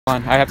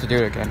on, I have to do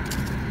it again.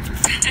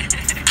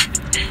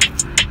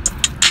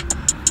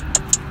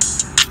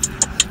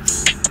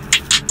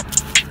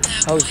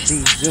 How is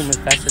these zooming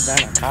faster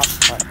than a cop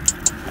car?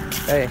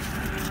 Hey,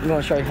 I'm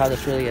gonna show you how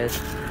this really is.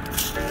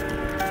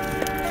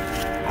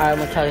 I'm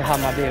gonna tell you how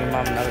my baby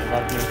mama never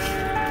loved me.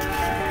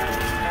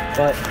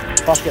 But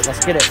fuck it,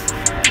 let's get it.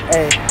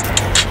 Hey,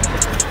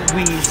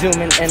 we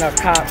zooming in a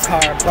cop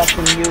car,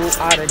 busting you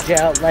out of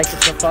jail like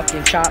it's a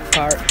fucking chop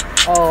cart.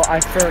 Oh, I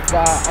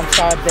forgot, I'm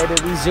sorry baby,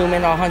 we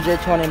zooming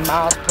 120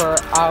 miles per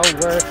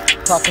hour.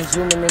 Fucking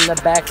zooming in the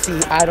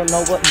backseat. I don't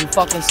know what you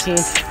fucking seen.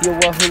 You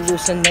were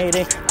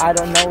hallucinating. I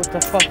don't know what the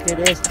fuck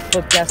it is,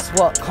 but guess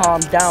what? Calm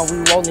down.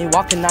 We only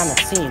walking on a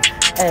scene.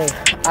 Hey,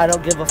 I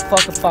don't give a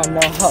fuck if I'm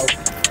no hoe.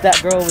 That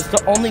girl was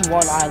the only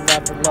one I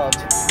ever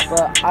loved.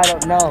 But I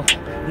don't know.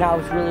 Now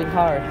it's really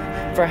hard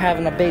for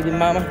having a baby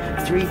mama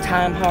 3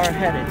 times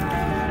hard-headed.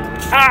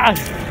 Ah!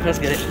 Let's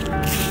get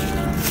it.